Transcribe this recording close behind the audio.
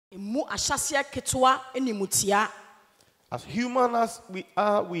As human as we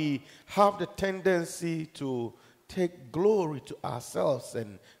are, we have the tendency to take glory to ourselves,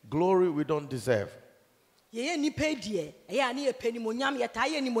 and glory we don't deserve.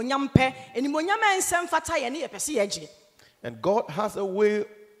 And God has a way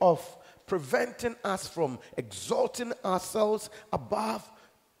of preventing us from exalting ourselves above,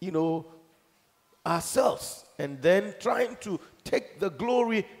 ourselves, and then trying to take the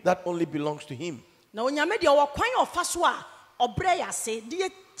glory that only belongs to Him. So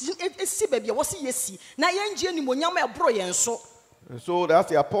that's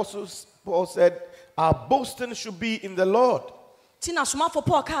the Apostle Paul said, our boasting should be in the Lord.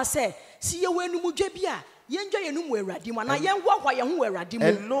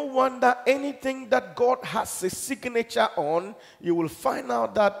 And no wonder anything that God has a signature on, you will find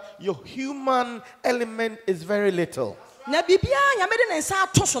out that your human element is very little.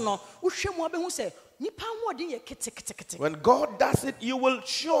 When God does it, you will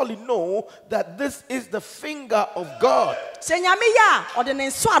surely know that this is the finger of God.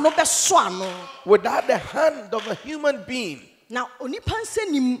 Without the hand of a human being.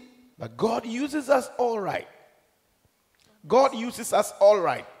 But God uses us all right. God uses us all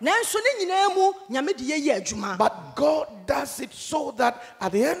right. But God does it so that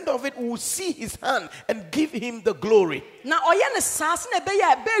at the end of it, we will see His hand and give Him the glory.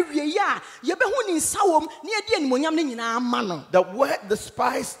 The word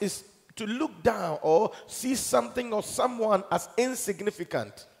despise is to look down or see something or someone as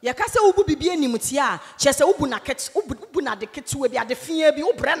insignificant.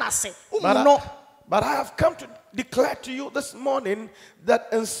 But I have come to declare to you this morning that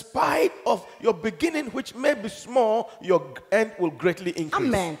in spite of your beginning, which may be small, your end will greatly increase.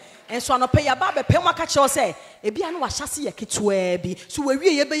 Amen. And so 5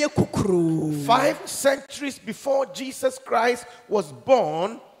 centuries before Jesus Christ was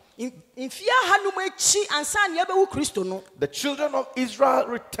born, the children of Israel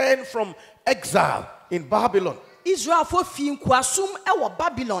returned from exile in Babylon. Israel for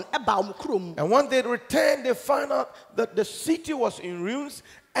Babylon. And when they returned, they found out that the city was in ruins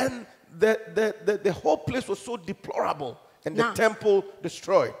and the whole place was so deplorable and the temple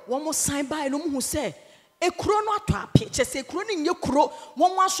destroyed. One more sign by no who say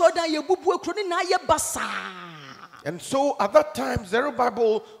and so at that time,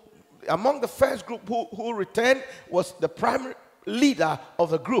 Zerubbabel, among the first group who returned, was the primary leader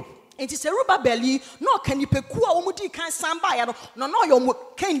of the group. And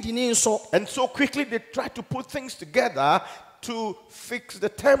so quickly they tried to put things together to fix the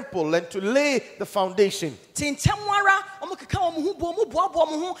temple and to lay the foundation.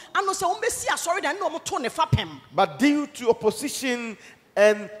 But due to opposition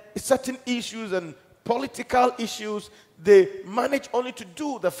and certain issues and political issues, they managed only to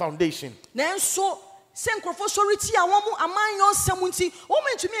do the foundation.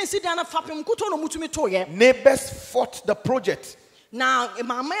 Neighbors fought the project. Now, to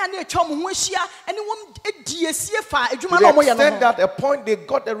the extent that at a point they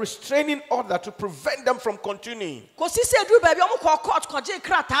got a restraining order to prevent them from continuing.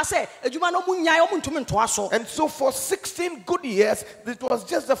 And so for 16 good years, it was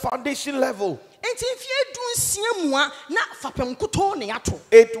just the foundation level.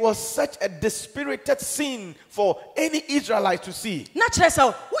 It was such a dispirited scene for any Israelite to see.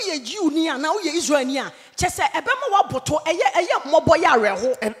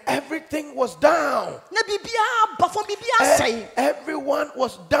 And everything was down. Everyone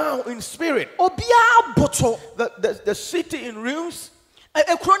was down in spirit. The city in ruins.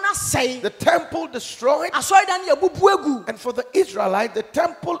 The temple destroyed. And for the Israelite, the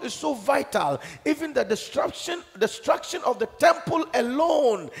temple is so vital. Even the destruction of the temple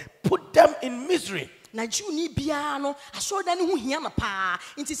alone put them in misery. And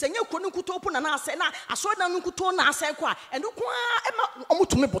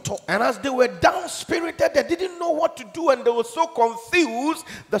as they were down spirited, they didn't know what to do, and they were so confused.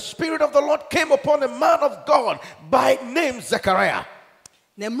 The Spirit of the Lord came upon a man of God by name Zechariah.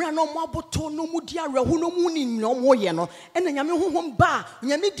 And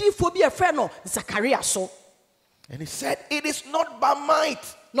he said, it is not by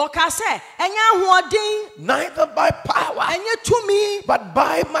might, neither by power, but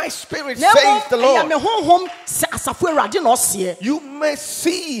by my Spirit, says the Lord. You may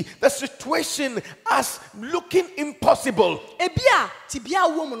see the situation as looking impossible.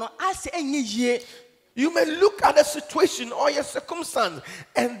 You may look at a situation or a circumstance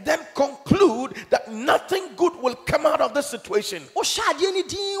and then conclude that nothing good will come out of the situation. You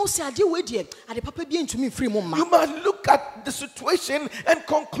might look at the situation and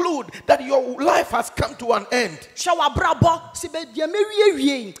conclude that your life has come to an end. You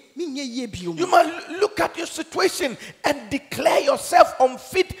might look at your situation and declare yourself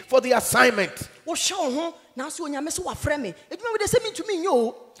unfit for the assignment.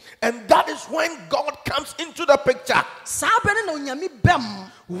 And that is when God comes into the picture.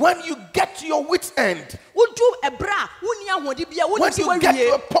 When you get to your wit's end, when you get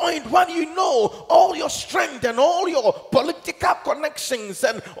to a point when you know all your strength and all your political connections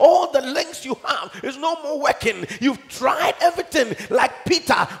and all the links you have is no more working. You've tried everything, like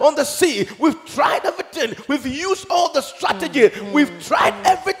Peter on the sea. We've tried everything. We've used all the strategy. We've tried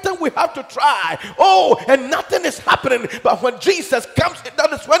everything we have to try. Oh, and nothing is happening. But when Jesus comes,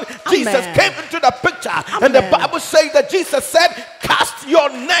 that is when Jesus came into the picture. And the Bible says that Jesus said, cast your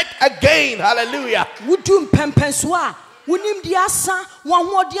net again. Hallelujah. Unim diasa,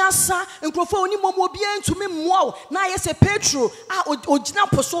 one diasa, and Crofo Nimobian to me more. Now, yes, a petro, Ojina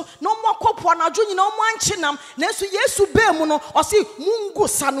Poso, no more copwana, junior, no one chinam, Nesu Yesu Bemono, or see Mungo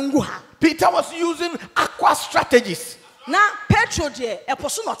Sanunguha. Peter was using aqua strategies. Now, Petro, dear, a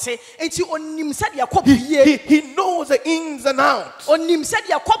personate, and you on him said your copy. He knows the ins and outs. On him said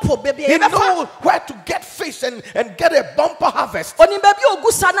your couple, baby. He knows where to get fish and get a bumper harvest. On him, baby,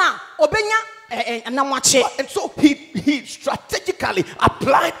 Ogusana, Obenya. And so he strategically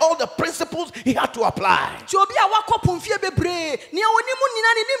applied all the principles he had to apply.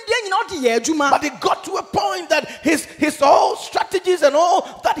 But it got to a point that his whole strategies and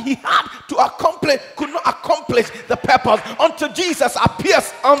all that he had to accomplish could not accomplish the purpose until Jesus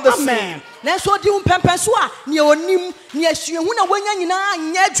appears on the scene.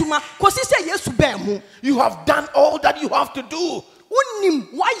 You have done all that you have to do.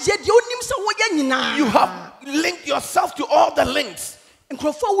 You have linked yourself to all the links.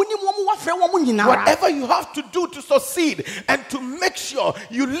 Whatever you have to do to succeed and to make sure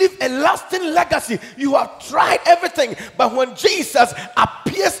you leave a lasting legacy, you have tried everything. But when Jesus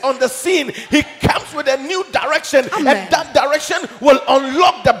appears on the scene, he comes with a new direction. And that direction will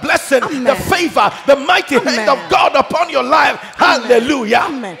unlock the blessing, the favor, the mighty hand of God upon your life. Hallelujah.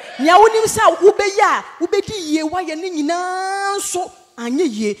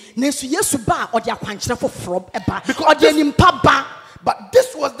 But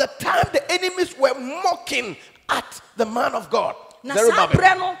this was the time the enemies were mocking at the man of God. The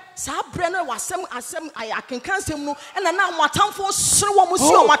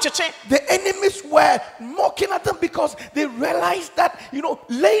enemies were mocking at them because they realized that,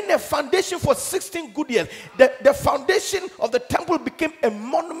 laying a foundation for 16 good years, the foundation of the temple became a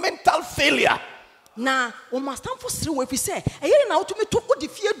monumental failure. Na o mastam for sere we fi say eye na otumi to odi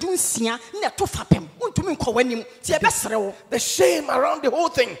fie dunsia na to fapem untumi nkowanim ti e be sere wo. The shame around the whole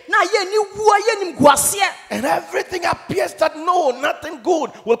thing. Na ye ni wu aye nim guase, and everything appears that no, nothing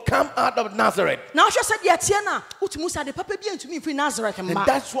good will come out of Nazareth. Na hwe say de tie na utumi say de papa bi antumi fi Nazareth ma. And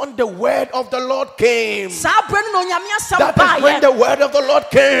that's when the word of the Lord came. Sa bre no nyame asem ba ye. That is when the word of the Lord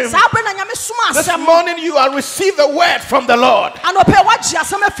came. Sa bre na nyame suma asem. This morning you are receiving a word from the Lord. Anope wa ji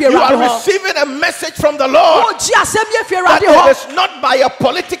asem afiera. You are receiving a message from the Lord. That it is not by your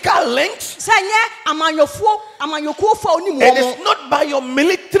political links. It is not by your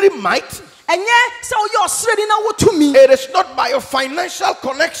military might. It is not by your financial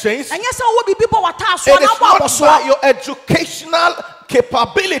connections. It is not by your educational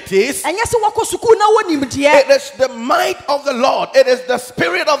capabilities. It is the might of the Lord. It is the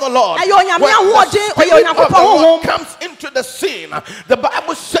Spirit of the Lord. When the Spirit of the Lord comes into the scene, the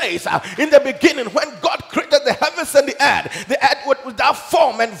Bible says in the beginning, when God created the heavens and the earth was without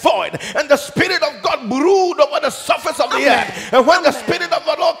form and void, and the Spirit of God brooded over the surface of the earth. And when the Spirit of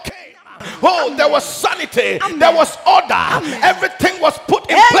the Lord came, there was sanity, there was order, everything was put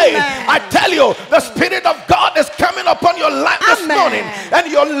in place. I tell you, the Spirit of God is coming upon your life this morning,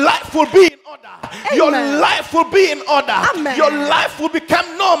 and your life will be in order. Your life will be in order. Your life will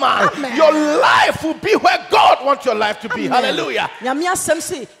become normal. Your life will be where God wants your life to be. Hallelujah.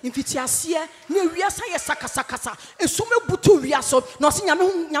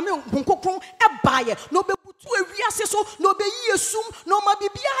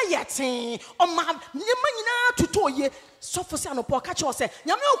 So for say no poor catch us say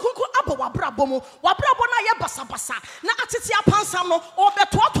nyame okunku abo wabrabo mu wabrabo na ye basa basa na atete apansam no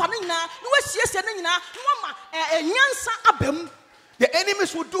obeto ato ne nyina no wasiesie ne nyina no ma enyansa abam. The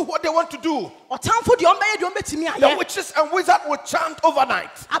enemies will do what they want to do. The witches and wizards will chant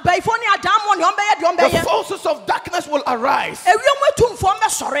overnight. The forces of darkness will arise. And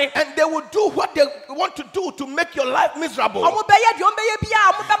they will do what they want to do to make your life miserable. But I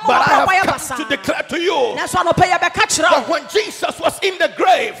have come to declare to you that when Jesus was in the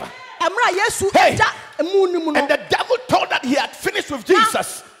grave, hey, and the devil thought that he had finished with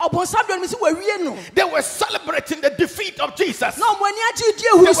Jesus, they were celebrating the defeat of Jesus. They were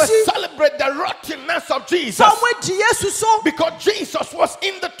celebrating the rottenness of Jesus, because Jesus was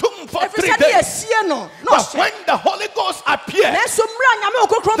in the tomb for 3 days. But when the Holy Ghost appeared,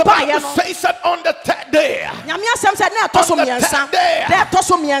 the Bible says that on the third day,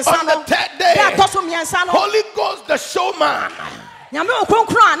 Holy Ghost the showman,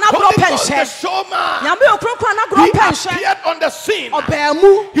 Holy Ghost, the showman, he appeared on the scene.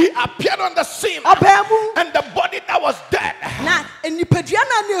 He appeared on the scene, and the body that was dead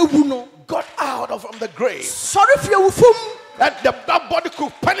got out from the grave. And that body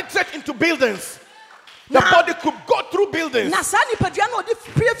could penetrate into buildings. The body could go through buildings,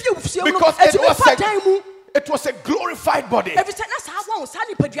 because it was a glorified body. Hey,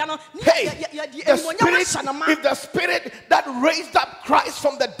 if the spirit that raised up Christ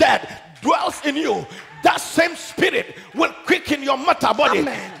from the dead dwells in you, that same spirit will quicken your mortal body.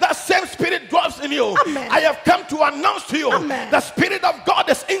 Amen. That same spirit dwells in you. Amen. I have come to announce to you, the Spirit of God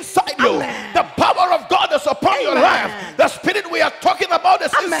is inside you. The power of God is upon your life. The spirit we are talking about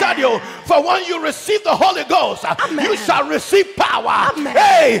is inside you. For when you receive the Holy Ghost, you shall receive power.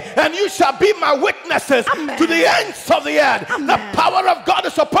 Hey, and you shall be my witnesses to the ends of the earth. The power of God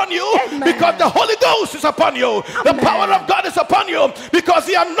is upon you because the Holy Ghost is upon you. The power of God is upon you because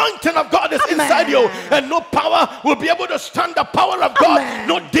the anointing of God is inside you. And no power will be able to stand the power of God.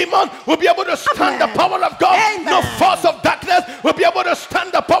 No demon will be able to stand the power of God. No force of darkness will be able to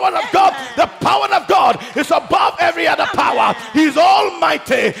stand the power of God. The power of God is above every other power. He's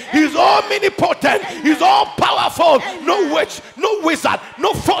almighty. He's omnipotent. He's all powerful. No witch, no wizard,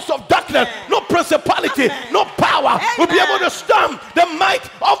 no force of darkness, no principality, no power will be able to stand the might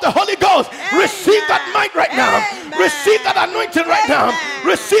of the Holy Ghost. Receive that might right now. Receive that anointing right now.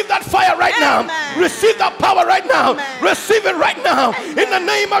 Receive that fire right now. Receive that power right now. Receive it right now in the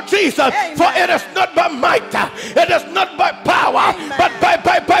name of Jesus. For it is not by might, it is not by power, but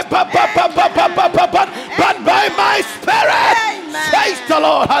by my spirit. Praise the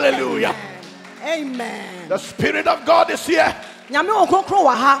Lord. Hallelujah. Amen. The Spirit of God is here.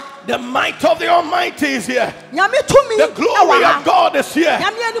 The might of the Almighty is here. The glory of God is here.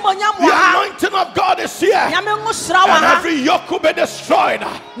 The anointing of God is here. And every yoke will be destroyed.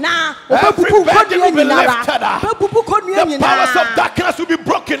 Every burden will be lifted. The powers of darkness will be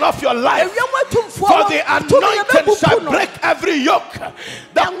broken off your life. For the anointing shall break every yoke.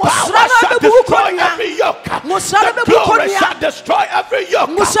 The power shall destroy every yoke. The glory shall destroy every yoke.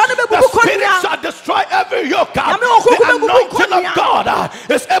 The Spirit shall destroy every yoke. The anointing of God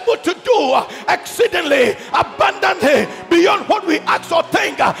is able to do exceedingly abundantly beyond what we ask or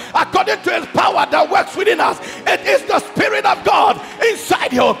think, according to his power that works within us. It is the Spirit of God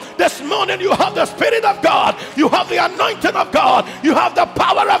inside you. This morning you have the Spirit of God, you have the anointing of God, you have the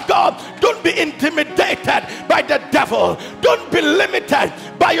power of God. Don't be intimidated by the devil. Don't be limited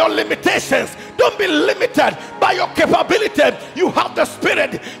by your limitations. Don't be limited by your capability. You have the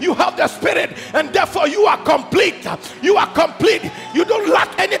Spirit. You have the Spirit, and therefore you are complete. You are complete. You don't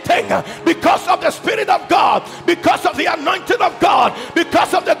lack anything because of the Spirit of God, because of the anointing of God,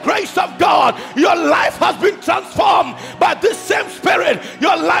 because of the grace of God. Your life has been transformed by this same Spirit.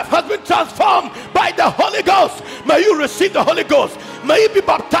 Your life has been transformed by the Holy Ghost. May you receive the Holy Ghost. May you be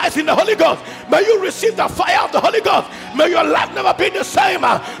baptized in the Holy Ghost. May you receive the fire of the Holy Ghost. May your life never be the same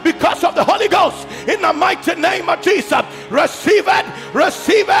because of the Holy Ghost. In the mighty name of Jesus, receive it,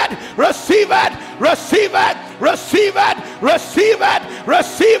 receive it, receive it, receive it, receive it, receive it,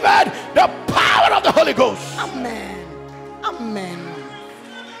 receive it. The power of the Holy Ghost. Amen. Amen.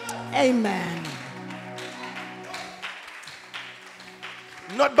 Amen.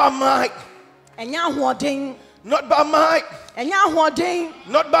 Not by might. Not by might.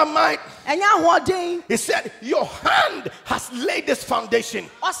 Not by might. He said, your hand has laid this foundation,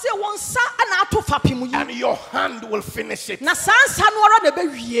 and your hand will finish it.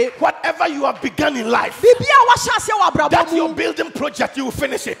 Whatever you have begun in life, that's your building project, you will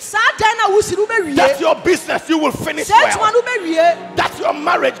finish it. That's your business, you will finish well. That's your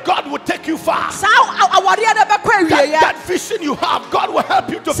marriage, God will take you far. That vision you have, God will help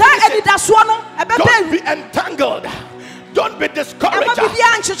you to finish it. Don't be entangled. Don't be discouraged.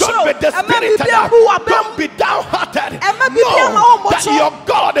 Don't be dispirited. Don't be downhearted. Know that your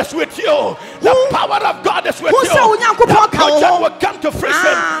God is with you. The power of God is with you. That project will come to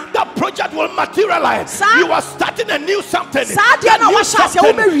fruition. That project will materialize. You are starting a new something. That new something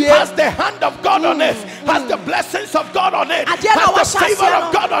has the hand of God on it, has the blessings of God on it, has the favor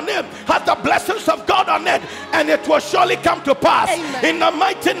of God on it, has the blessings of God on it, and it will surely come to pass. Amen. In the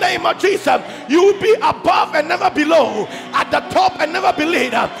mighty name of Jesus, you will be above and never below, at the top and never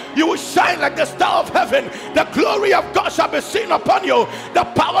beneath. You will shine like the star of heaven. The glory of God shall be seen upon you. The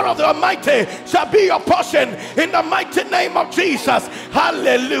power of the Almighty shall be your portion. In the mighty name of Jesus.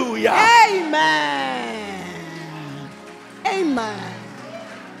 Hallelujah. Amen. Amen.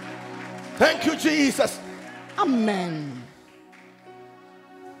 Thank you, Jesus. Amen.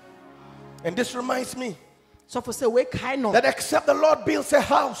 And this reminds me that except the Lord builds a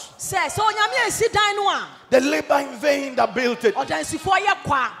house, they labor in vain that built it.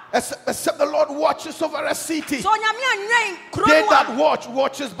 Except the Lord watches over a city, they that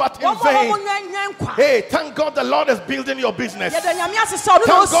watches but in vain. Hey, thank God the Lord is building your business. Thank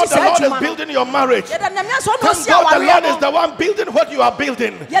God the Lord is building your marriage. Thank God the Lord is the one building what you are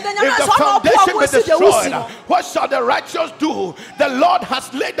building. If the foundation be destroyed, what shall the righteous do? The Lord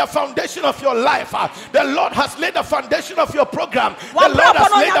has laid the foundation of your life. The Lord has laid the foundation of your program. The Lord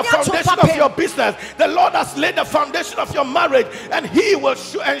has laid the foundation of your business. The Lord has laid the foundation of your marriage, and He will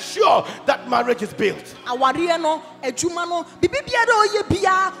ensure that marriage is built.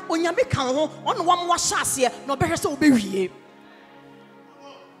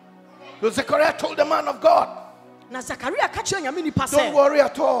 So Zechariah told the man of God, don't worry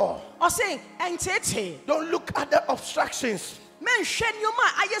at all. Don't look at the obstructions.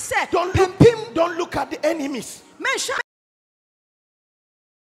 Don't look at the enemies.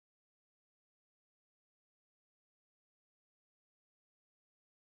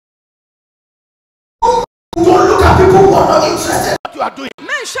 Don't look at people who are not interested in what you are doing.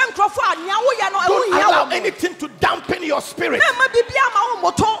 Don't allow anything to dampen your spirit.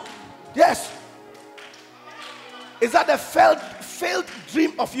 Yes. Is that a failed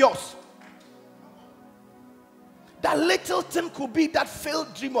dream of yours? That little thing could be that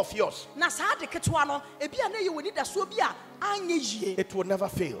failed dream of yours. It will never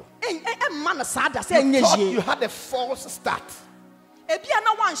fail. You thought you had a false start.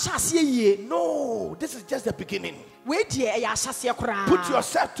 No, this is just the beginning. Put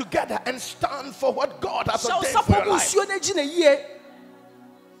yourself together and stand for what God has ordained for your life.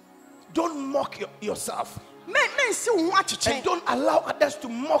 Don't mock yourself. And don't allow others to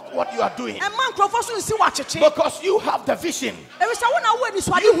mock what you are doing. Because you have the vision. You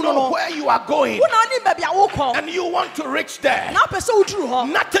know where you are going. And you want to reach there.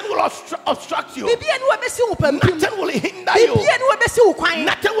 Nothing will obstruct you. Nothing will hinder you.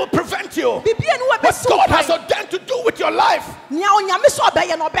 Nothing will prevent you. What God has ordained to do with your life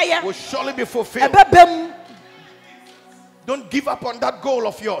will surely be fulfilled. Don't give up on that goal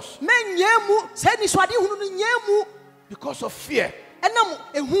of yours because of fear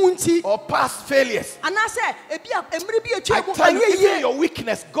or past failures. I tell you, even your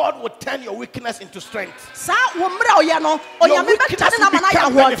weakness, God will turn your weakness into strength. Your weakness will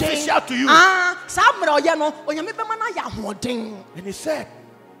become beneficial to you. And He said,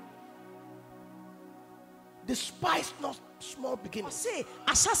 despise not small beginnings.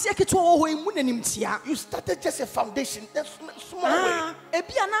 You started just a foundation, that's small way.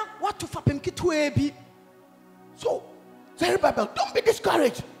 So, Zerubbabel, don't be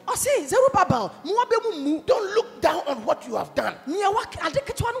discouraged. Don't look down on what you have done.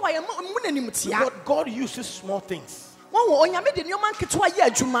 But God uses small things.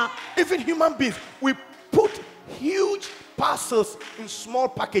 Even human beings, we put huge parcels in small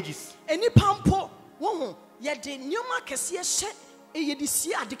packages.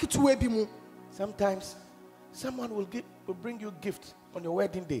 Sometimes someone will bring you gifts on your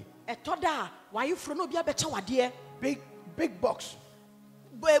wedding day. Big box.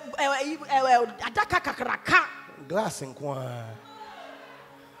 Glass and coin.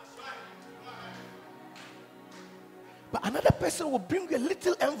 But another person will bring you a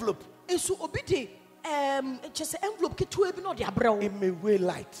little envelope. It may weigh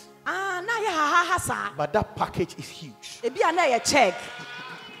light, but that package is huge.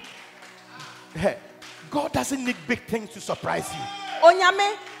 Hey, God doesn't need big things to surprise you.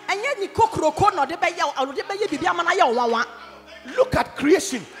 Look at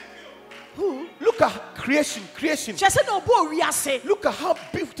creation. Look at creation. Look at how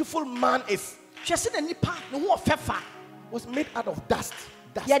beautiful man is. Was made out of dust.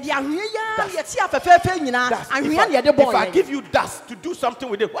 dust. If I give you dust to do something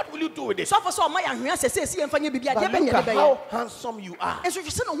with it, what will you do with it? And look at how handsome you are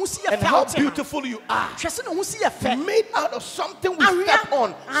and how beautiful you are. Made out of something we step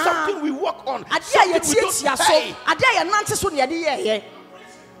on, something we walk on, something we don't pay.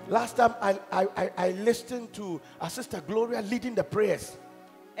 Last time I listened to our sister Gloria leading the prayers.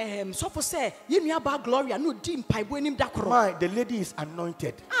 The lady is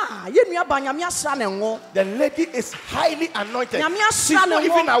anointed. The lady is highly anointed. She's not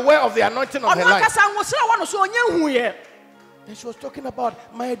even aware of the anointing on her life. And she was talking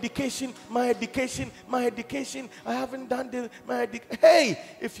about my education. I haven't done this. Hey,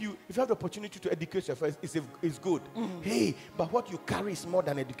 if you have the opportunity to educate yourself, it's good. Hey, but what you carry is more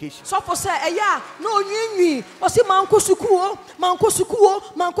than education. So for say, no, you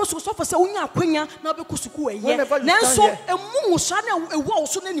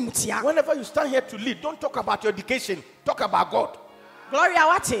whenever you stand here to lead, don't talk about your education. Talk about God. Gloria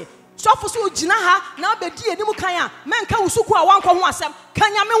wati. So for so jinaha na be di enimu kan men ka usuku a wanko ho asem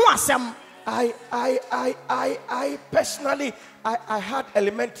kanya me ho asem. I personally I had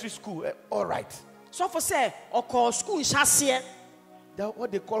elementary school, all right. So for say oko school nhase. That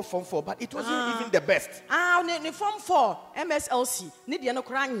what they call Form 4, but it wasn't even the best. Ne Form 4 MSLC ne de no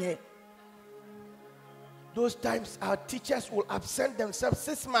kra nye. Those times our teachers will absent themselves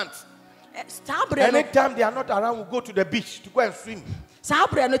 6 months. Anytime they are not around, we go to the beach to go and swim. I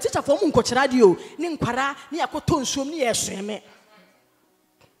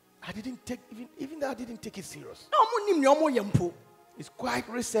didn't take even though I didn't take it serious. It's quite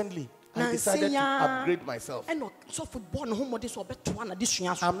recently I decided to upgrade myself. I'm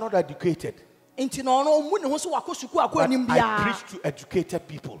not educated. But I preach to educated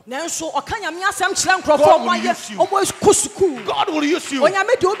people. God will use you. God will use you.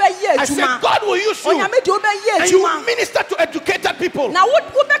 I said God will use you. And you will minister to educated people.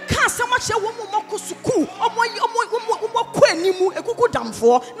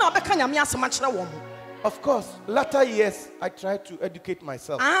 Of course, latter years I tried to educate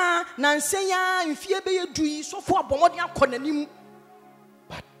myself.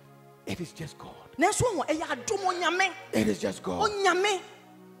 But it is just God. It is just God.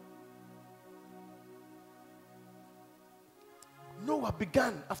 Noah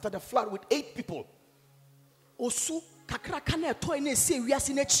began after the flood with 8 people.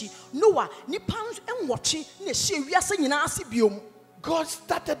 God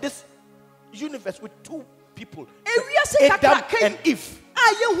started this universe with 2 people, Adam and Eve.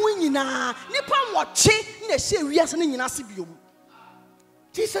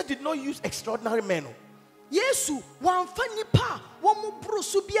 Jesus did not use extraordinary men.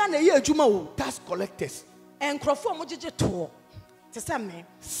 Tax collectors,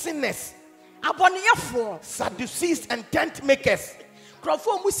 sinners, Sadducees and tent makers.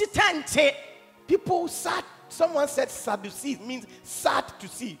 People sad. Someone said Sadducees means sad to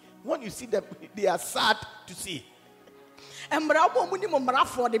see. When you see them, they are sad to see.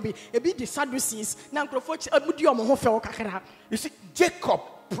 You see, Jacob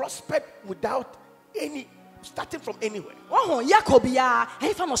prospered without any, starting from anywhere.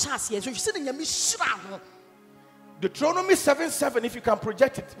 Deuteronomy 7:7, if you can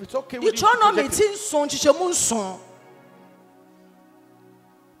project it, it's okay with you. Deuteronomy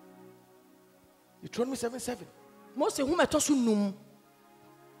 7:7.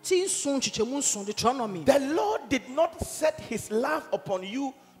 The Lord did not set his love upon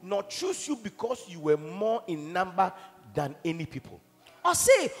you nor choose you because you were more in number than any people. For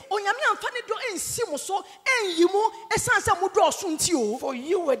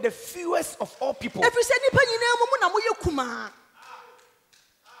you were the fewest of all people.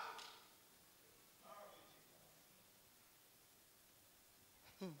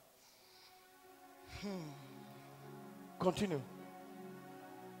 Continue.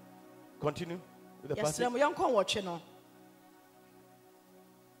 Continue with the passage.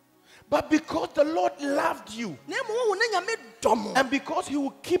 But because the Lord loved you, and because he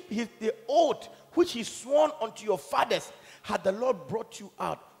will keep the oath which he sworn unto your fathers, had the Lord brought you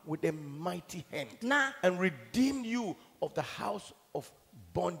out with a mighty hand and redeemed you of the house of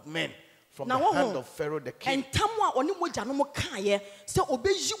bondmen from the hand of Pharaoh the king.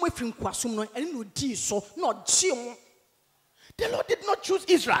 The Lord did not choose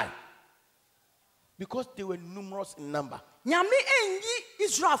Israel because they were numerous in number.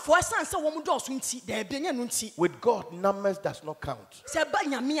 With God, numbers does not count.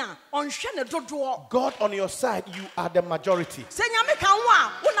 God on your side, you are the majority.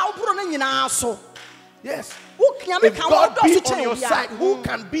 Yes. If God be on your side, who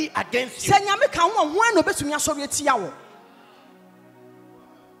can be against you?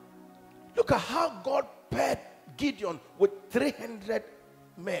 Look at how God paired Gideon with 300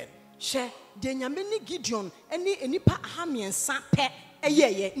 men.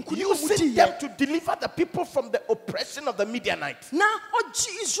 Using them to deliver the people from the oppression of the Midianites.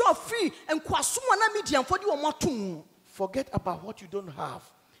 Forget about what you don't have.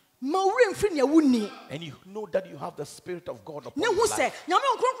 And you know that you have the Spirit of God upon your life.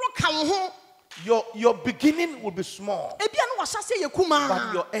 Your beginning will be small,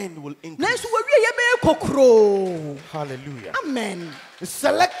 but your end will increase. Hallelujah. Amen. The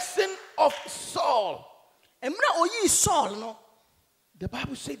selection of Saul. The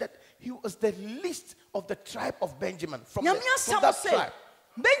Bible says that he was the least of the tribe of Benjamin. From that tribe.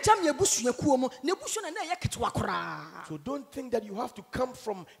 So don't think that you have to come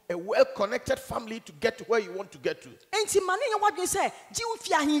from a well-connected family to get to where you want to get to.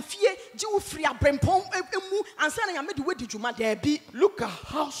 Look at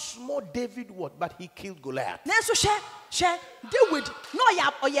how small David was, but he killed Goliath.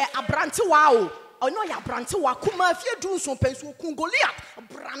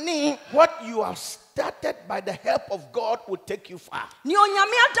 What you have started by the help of God will take you far.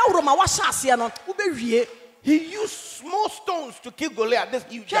 He used small stones to kill Goliath. This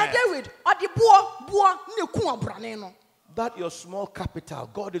huge giant. That your small capital,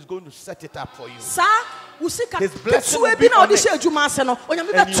 God is going to set it up for you. His blessing will be on it, and you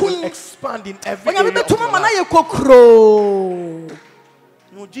will expand in every area of your life.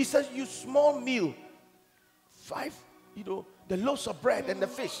 No, Jesus used small meal, 5, the loaves of bread and the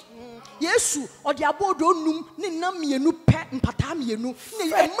fish.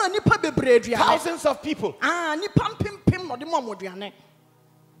 Thousands of people.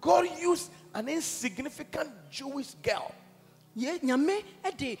 God used an insignificant Jewish girl. Slave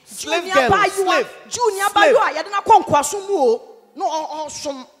girl.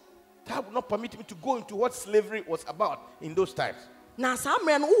 That would not permit me to go into what slavery was about in those times.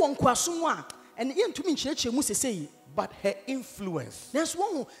 But her influence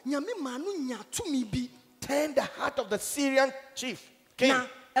turned the heart of the Syrian chief king.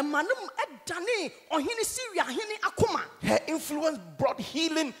 Her influence brought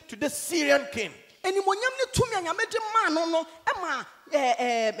healing to the Syrian king. And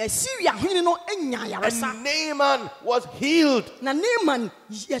Naaman was healed.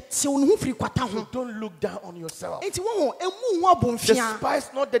 So don't look down on yourself. Despise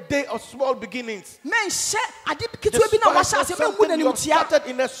not the day of small beginnings. Despise not something you have started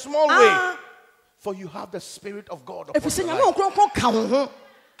in a small way. For you have the Spirit of God upon your life.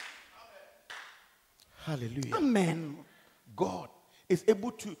 Hallelujah. Amen. God is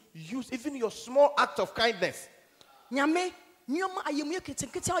able to use even your small act of kindness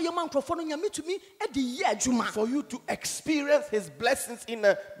for you to experience His blessings in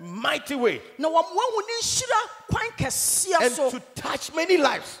a mighty way and to touch many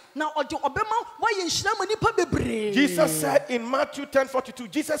lives. Jesus said in Matthew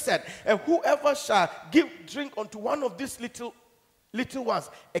 10:42, Jesus said, and whoever shall give drink unto one of these little ones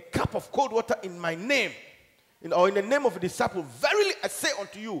a cup of cold water in my name, or in the name of a disciple, verily I say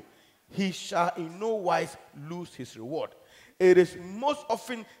unto you, he shall in no wise lose his reward. It is most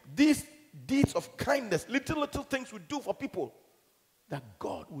often these deeds of kindness, little things we do for people, that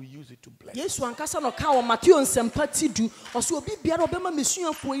God will use it to bless.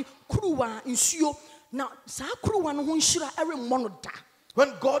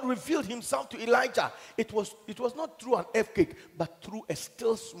 When God revealed Himself to Elijah, it was not through an earthquake, but through a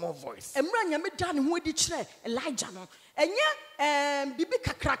still small voice.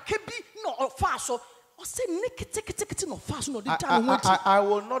 I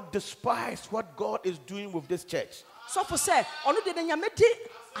will not despise what God is doing with this church.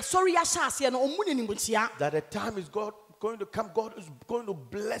 That the time is going to come, God is going to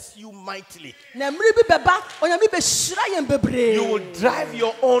bless you mightily. You will drive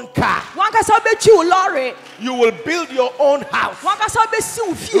your own car. You will build your own house.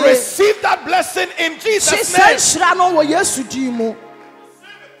 Receive that blessing in Jesus' name.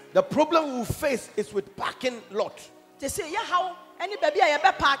 The problem we will face is with parking lot.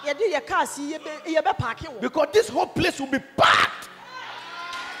 Because this whole place will be packed.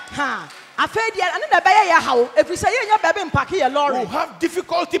 We'll have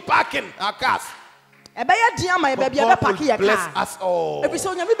difficulty parking our cars. But God will bless us all.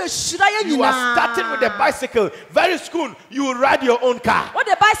 You are starting with a bicycle. Very soon you will ride your own car.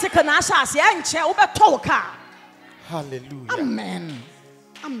 Hallelujah. Amen.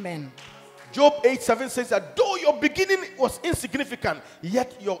 Amen. Job 8:7 says that though your beginning was insignificant,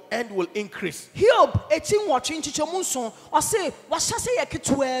 yet your end will increase. Hiob 18:9 ɔse wahyɛ sɛ yɛ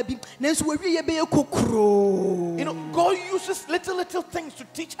ketewa bi nanso wawie yɛ bɛyɛ kokoro. You know, God uses little things to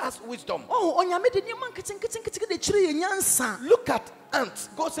teach us wisdom. Oh, onyame de nneɛma nketenkete de kyerɛ yɛ nyansa. Look at ants.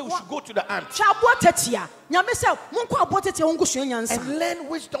 God said we should go to the ants Hwɛ aboa tɛtea. Nyame sɛ monkɔ aboa tɛtea ho nkɔsua nyansa. and learn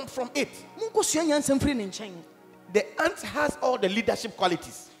wisdom from it. Monkɔsua nyansa mfiri ne nkyɛn. The ant has all the leadership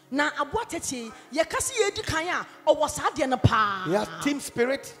qualities. Na aboa tɛtea yɛka sɛ yɛdi kan a ɔwɔ saa deɛ no paa. He has team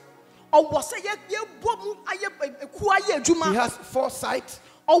spirit. Ɔwɔ sɛ yɛbɔ mu ayɛ ekuo ayɛ adwuma. He has foresight.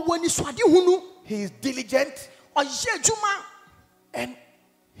 Ɔwɔ anisoade hunu. He is diligent. Ɔyɛ adwuma. And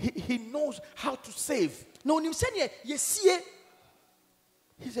he knows how to save. Na onim sɛdeɛ yɛsie.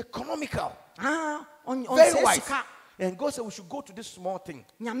 He's economical. Very wise. And God said we should go to this small thing.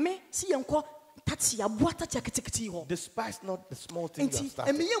 Nyame si yɛnkɔ tatia aboa tatia ketekete hɔ. Despise not the small thing you have Nti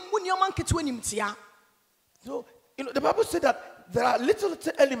started. ɛmɛyɛ mmu nneɛma nketewa nimtia. So, you know, the Bible said that there are little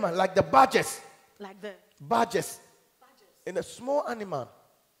elements like the badgers. Like the Badgers. In a small animal.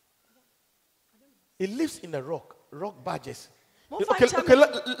 It lives in a rock. Rock badgers. Okay,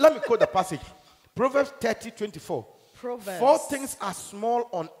 let me quote the passage. Proverbs 30:24. Proverbs. 4 things are small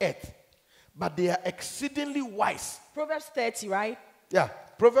on earth, but they are exceedingly wise. Proverbs 30, right? Yeah,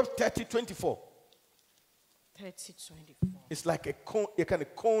 Proverbs 30:24. 30:24. It's like a cone, a kind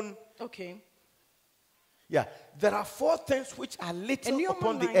of cone. Okay. Yeah, there are 4 things which are little And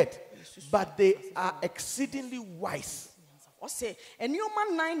upon the earth, but they are exceedingly wise. Ɔsɛ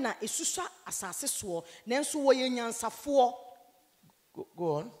nneɛma 9 na esusa asase soɔ, nanso wɔyɛ nyansafoɔ.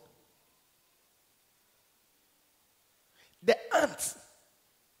 Go on. The ants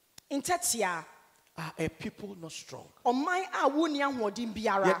Ntatia. are a people not strong. Ɔman a wonni ahoɔden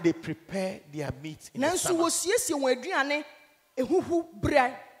biara. Yet they prepare their meat in the Nanso summer. wɔsiesie wɔn aduane ehuhu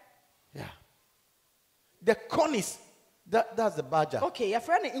brɛ. Yeah. The conies, that's the badger. Okay,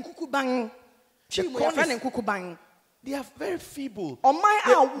 yɛfrɛ ne nkukuban. The Twi mu yɛfrɛ ne conies, nkukuban. they are very feeble. Ɔman a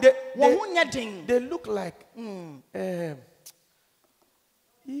wɔn ho nyɛ den. They look like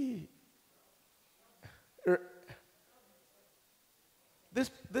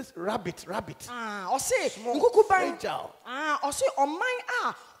this rabbit. Ɔsɛ Small, nkukuban. fragile. Ɔsɛ ɔman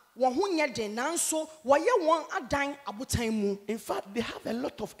a wɔn ho nyɛ den nanso wɔyɛ wɔn adan abotan mu. In fact, they have a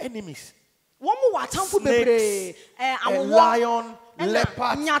lot of enemies. Wɔn mu wɔ atamfo bebree. A Awowɔ, lion, ɛna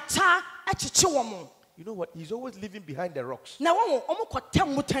leopard. nyata ɛkyekye wɔn. You know what? He's always living behind the rocks. Na wɔn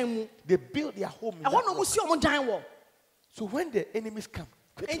kɔtɛm botan mu. They build their home in Ɛhɔ that na wɔn rock. si wɔn dan wɔ. So when the enemies come,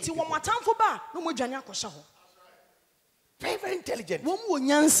 quickly Nti they wɔn go. atamfo ba na wɔn adwane akɔhyɛ hɔ. Very, very intelligent. Wɔn mu wɔ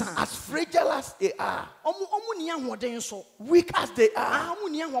nyansa. As fragile as they are, Wɔn ni ahoɔden nso. weak as they are,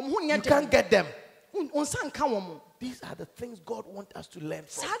 Wɔn ni ahoɔden, wɔn ho nyɛ you den. can't get them. Wɔn nsa nka wɔn. These are the things God wants us to learn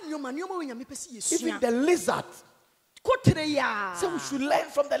from. Saa nneɛma wɔ nyame pɛ sɛ Even yɛsua. the lizard. Kotere ya. So we should learn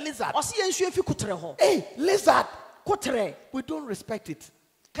from the lizard. Ɔsi yɛn nsuo fi kotere hɔ. Hey, lizard. Kotere. We don't respect it.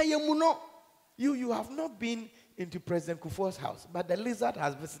 Ka yɛn mu no. You have not been into President Kufuor's house, but the lizard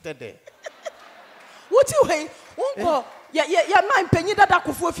has visited there. Wuti hɔ yi, nkɔ yɛ man panyin dada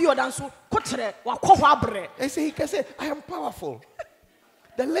Kufuor fi ɔda nso kotere wakɔ hɔ abrɛ. He can say, I am powerful.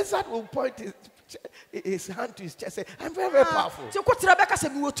 The lizard will point his hand to his chest and say, I'm very, very powerful. Ti kotere bɛka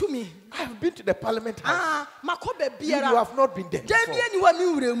sɛ mi wɔ tumi. I have been to the parliament house. Makɔ You baabiara. have not been there before. Dɛbi eniwa mi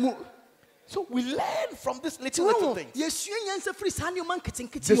wura mu. So we learn from these Ti little wɔn things. yɛsua nyansa firi saa nneɛma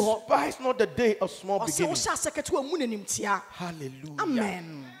nketenkete hɔ. Despise not the day of small Ɔsɛ beginnings. wohyɛ asɛ ketewa mu n'anim tia. Hallelujah.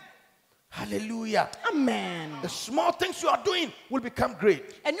 Amen. Hallelujah. Amen. The small things you are doing will become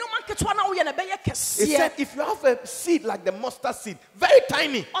great. Nneɛma nketewa na woyɛ na ɛbɛyɛ It kɛseɛ. said if you have a seed like the mustard seed, very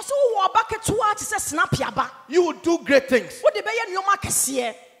tiny, Ɔsɛ wowɔ ɔba ketewa te sɛ snapi aba. you will do great things. Wode bɛyɛ nneɛma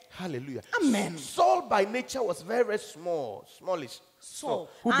kɛseɛ. Hallelujah. Amen. Saul by nature was very, very smallish. Saul,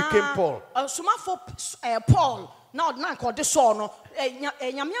 who became Paul. Somafo Paul. Na ɔde nka ɔde Saul no.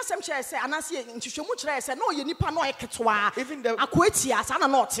 Nyame asɛm kyerɛ sɛ anase nhwehwɛmu kyerɛ sɛ na ɔyɛ nipa na ɔyɛ ketewa. Even the- Akoetia saa na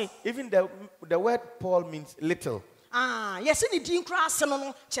na ɔte. Even the word Paul means little. Yɛsɛ ne din koraa ase no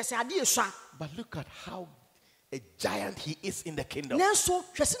no kyerɛ sɛ ade esua. But look at how a giant he is in the kingdom. Nanso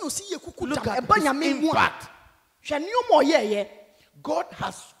hwɛ sɛ na osi yɛ kuku Look dam at ɛba his nyame mu a. impact. Hwɛ nneɛma ɔyɛɛyɛ. God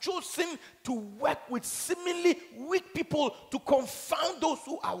has chosen to work with seemingly weak people to confound those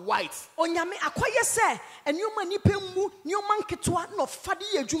who are wise. Onyame akɔyɛ sɛ nneɛma nipa mu nneɛma nketewa na ɔfa de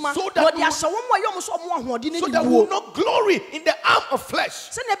yɛ adwuma. So that Ɔde we- ahyɛ wɔn a ɛyɛ ɔmo so ɔmo ahoɔden So n'anim that we wuo. will not glory in the arm of flesh.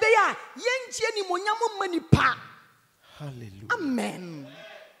 Sɛnea ɛbɛyɛ a yɛntie nimonyam mma nipa. Hallelujah. Amen.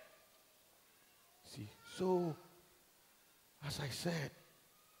 See, so as I said,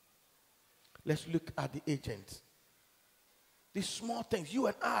 let's look at the agents. These small things, you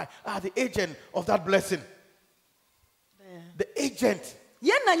and I are the agent of that blessing. The agent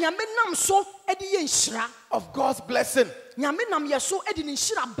of God's blessing. You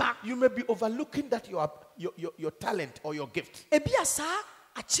may be overlooking that your talent or your gift. You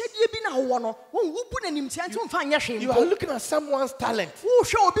are looking at someone's talent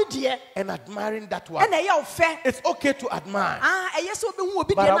and admiring that one. It's okay to admire. But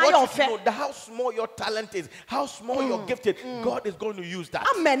I want you to know how small your talent is, how small your gift is. God is going to use that.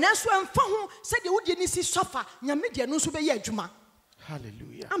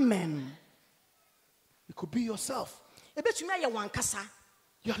 Hallelujah. Amen. It could be yourself.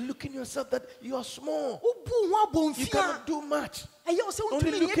 You are looking at yourself that you are small. You cannot do much.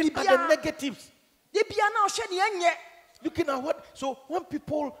 Only looking at the negatives. Looking at what? So when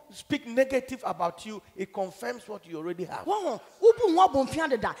people speak negative about you, it confirms what you already have.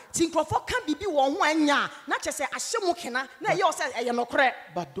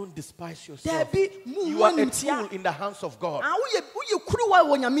 But don't despise yourself. You are a tool in the hands of God. You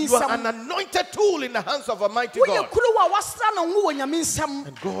are an anointed tool in the hands of a mighty God.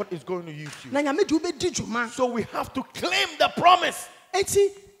 And God is going to use you. So we have to claim the promise.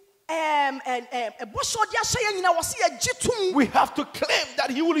 We have to claim that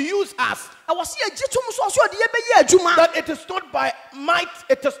He will use us. That it is not by might,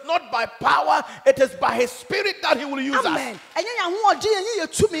 it is not by power, it is by His Spirit that He will use us.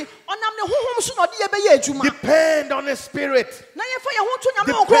 Depend on His Spirit.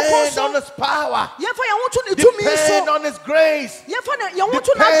 Depend on His power. Depend on His grace.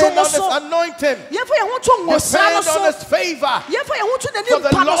 Depend on His anointing. Depend on His favor. For the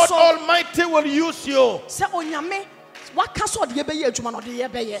Lord Almighty will use you.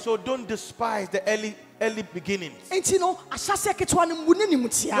 So don't despise the early beginnings.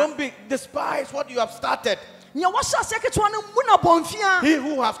 Don't despise what you have started. He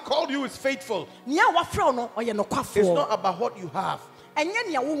who has called you is faithful. It's not about what you have.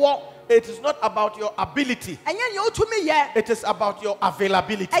 It is not about your ability. It is about your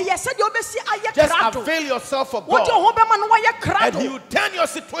availability. Just avail yourself of God, and He will turn your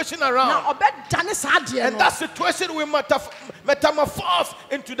situation around. And that situation will metamorphose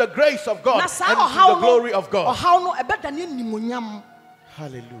into the grace of God and into the glory of God.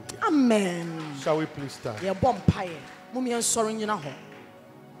 Hallelujah. Amen. Shall we please stand?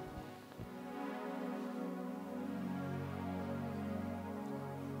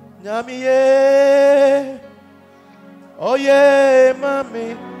 Nyamiye, oh yeah,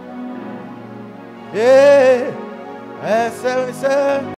 mami, yeah,